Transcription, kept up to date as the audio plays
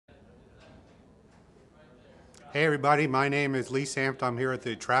Hey everybody, my name is Lee Sampt. I'm here at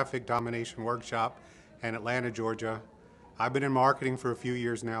the Traffic Domination Workshop in Atlanta, Georgia. I've been in marketing for a few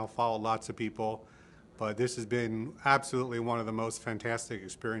years now, followed lots of people, but this has been absolutely one of the most fantastic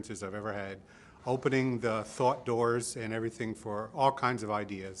experiences I've ever had, opening the thought doors and everything for all kinds of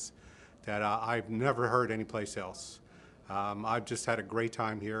ideas that I've never heard anyplace else. I've just had a great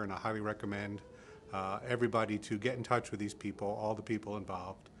time here, and I highly recommend everybody to get in touch with these people, all the people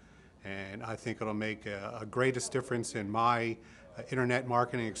involved. And I think it'll make a greatest difference in my internet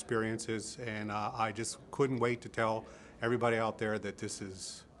marketing experiences. And I just couldn't wait to tell everybody out there that this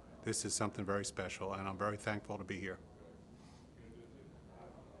is something very special, and I'm very thankful to be here.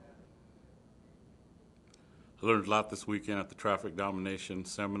 I learned a lot this weekend at the Traffic Domination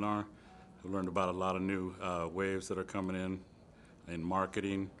Seminar. I learned about a lot of new waves that are coming in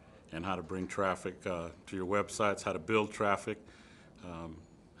marketing and how to bring traffic to your websites, how to build traffic, um,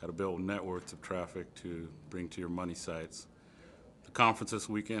 how to build networks of traffic to bring to your money sites. The conference this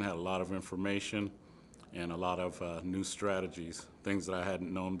weekend had a lot of information and a lot of new strategies, things that I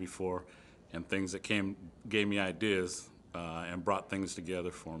hadn't known before, and things that gave me ideas and brought things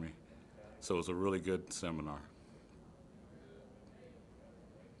together for me. So it was a really good seminar.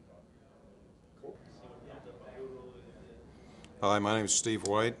 Hi, my name is Steve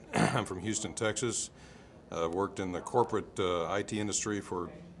White. I'm from Houston, Texas. Worked in the corporate IT industry for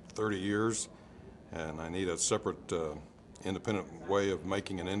 30 years, and I need a separate, independent way of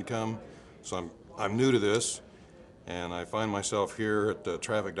making an income. So I'm new to this, and I find myself here at the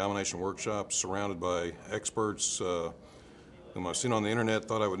Traffic Domination Workshop, surrounded by experts whom I've seen on the internet,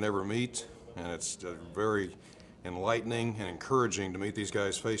 thought I would never meet, and it's very enlightening and encouraging to meet these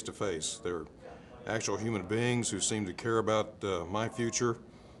guys face to face. They're actual human beings who seem to care about my future,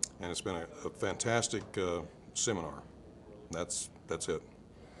 and it's been a fantastic seminar. That's it.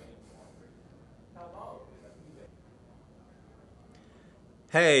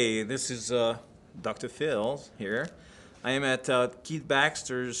 Hey, this is Dr. Phil here. I am at Keith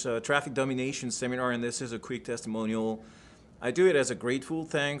Baxter's Traffic Domination Seminar, and this is a quick testimonial. I do it as a grateful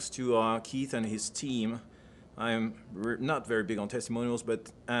thanks to Keith and his team. I'm not very big on testimonials,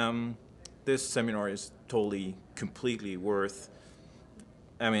 but this seminar is totally, completely worth,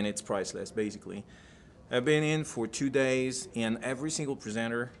 it's priceless, basically. I've been in for 2 days, and every single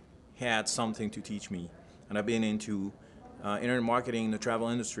presenter had something to teach me. And I've been into internet marketing in the travel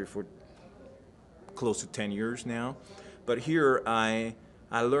industry for close to 10 years now. But here I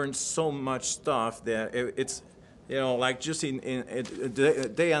learned so much stuff that it's, like just in a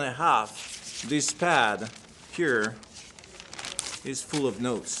day and a half, this pad here is full of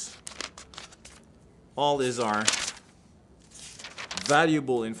notes. All these are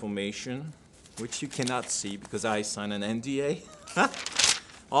valuable information, which you cannot see because I signed an NDA.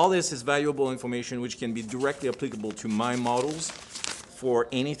 All this is valuable information which can be directly applicable to my models for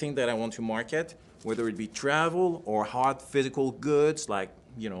anything that I want to market, whether it be travel or hard physical goods, like,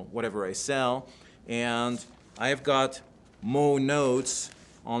 whatever I sell. And I've got more notes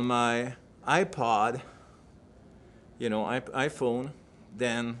on my iPod, iPhone,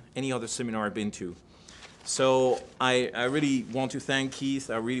 than any other seminar I've been to. So I really want to thank Keith.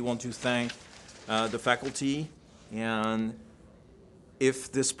 I really want to thank the faculty. And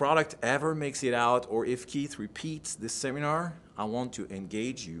if this product ever makes it out, or if Keith repeats this seminar, I want to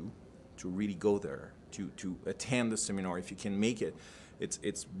engage you to really go there, to attend the seminar if you can make it.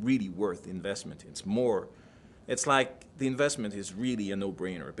 It's really worth the investment. It's like the investment is really a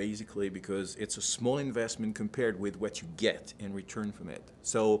no-brainer, basically, because it's a small investment compared with what you get in return from it.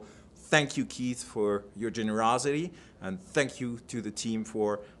 So thank you, Keith, for your generosity, and thank you to the team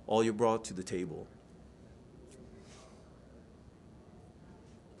for all you brought to the table.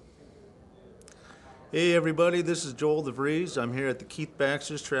 Hey everybody, this is Joel DeVries. I'm here at the Keith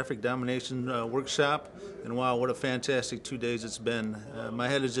Baxter's Traffic Domination Workshop, and wow, what a fantastic 2 days it's been. My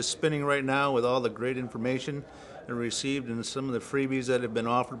head is just spinning right now with all the great information I received and some of the freebies that have been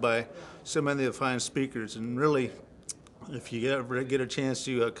offered by so many of the fine speakers. And really, if you ever get a chance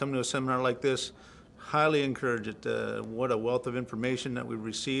to come to a seminar like this, highly encourage it. What a wealth of information that we've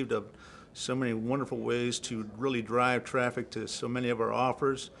received of so many wonderful ways to really drive traffic to so many of our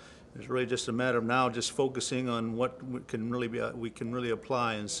offers. It's really just a matter of now just focusing on what we can really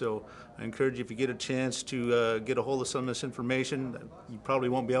apply. And so I encourage you, if you get a chance to get a hold of some of this information. You probably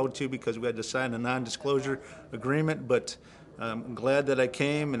won't be able to because we had to sign a non-disclosure agreement, but I'm glad that I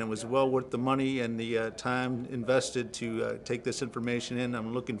came, and it was well worth the money and the time invested to take this information in.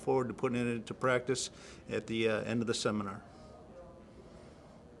 I'm looking forward to putting it into practice at the end of the seminar.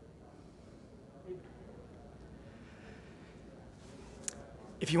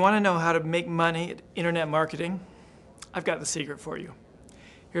 If you want to know how to make money at internet marketing, I've got the secret for you.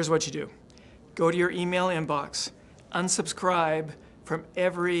 Here's what you do. Go to your email inbox, unsubscribe from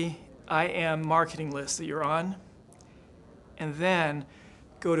every IM marketing list that you're on, and then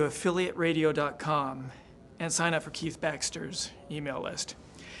go to affiliateradio.com and sign up for Keith Baxter's email list.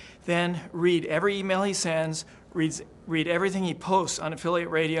 Then read every email he sends, read everything he posts on Affiliate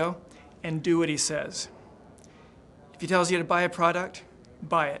Radio, and do what he says. If he tells you to buy a product,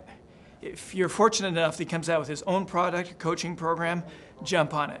 buy it. If you're fortunate enough that he comes out with his own product or coaching program,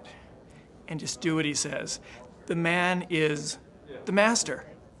 jump on it and just do what he says. The man is the master.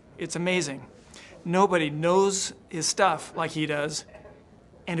 It's amazing. Nobody knows his stuff like he does,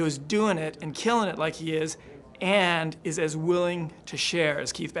 and who's doing it and killing it like he is, and is as willing to share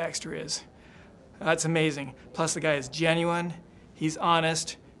as Keith Baxter is. That's amazing. Plus, the guy is genuine, he's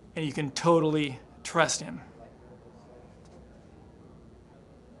honest, and you can totally trust him.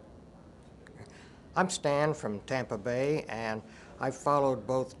 I'm Stan from Tampa Bay, and I've followed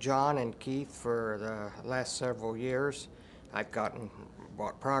both John and Keith for the last several years. I've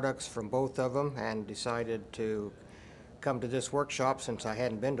bought products from both of them and decided to come to this workshop since I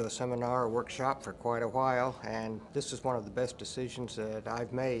hadn't been to a seminar or workshop for quite a while, and this is one of the best decisions that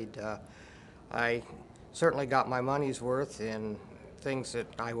I've made. I certainly got my money's worth in things that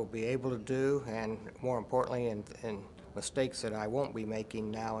I will be able to do, and more importantly in mistakes that I won't be making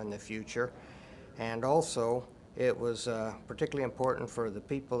now in the future. And also, it was particularly important for the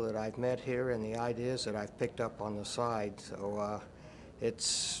people that I've met here and the ideas that I've picked up on the side. So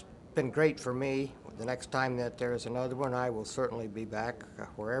it's been great for me. The next time that there's another one, I will certainly be back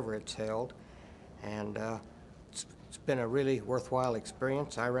wherever it's held. And it's been a really worthwhile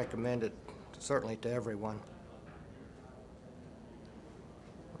experience. I recommend it certainly to everyone.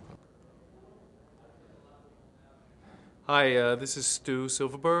 Hi, this is Stu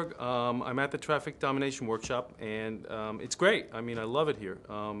Silverberg. I'm at the Traffic Domination Workshop, and it's great. I mean, I love it here.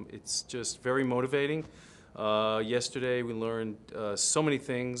 It's just very motivating. Yesterday we learned so many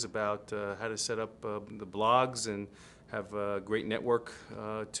things about how to set up the blogs and have a great network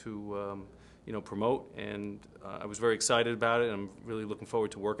to promote, and I was very excited about it. I'm really looking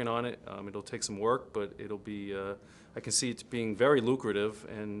forward to working on it. It'll take some work, but it'll be I can see it being very lucrative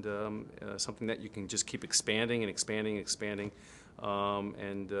and something that you can just keep expanding and expanding and expanding,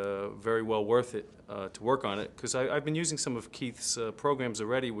 and very well worth it to work on it, because I've been using some of Keith's programs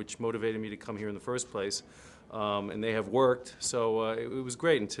already, which motivated me to come here in the first place, and they have worked, so it was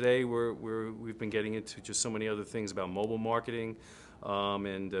great. And today we've been getting into just so many other things about mobile marketing,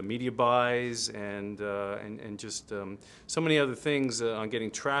 and media buys, and just so many other things on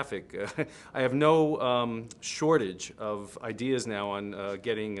getting traffic. I have no shortage of ideas now on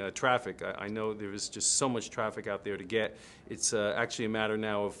getting traffic. I know there is just so much traffic out there to get. It's actually a matter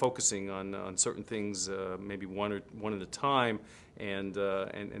now of focusing on certain things, maybe one at a time, and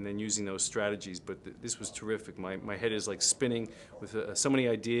then using those strategies. But this was terrific. My head is like spinning with so many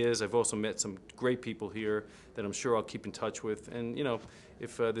ideas. I've also met some great people here that I'm sure I'll keep in touch with. And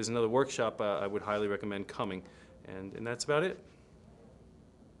if there's another workshop, I would highly recommend coming. And that's about it.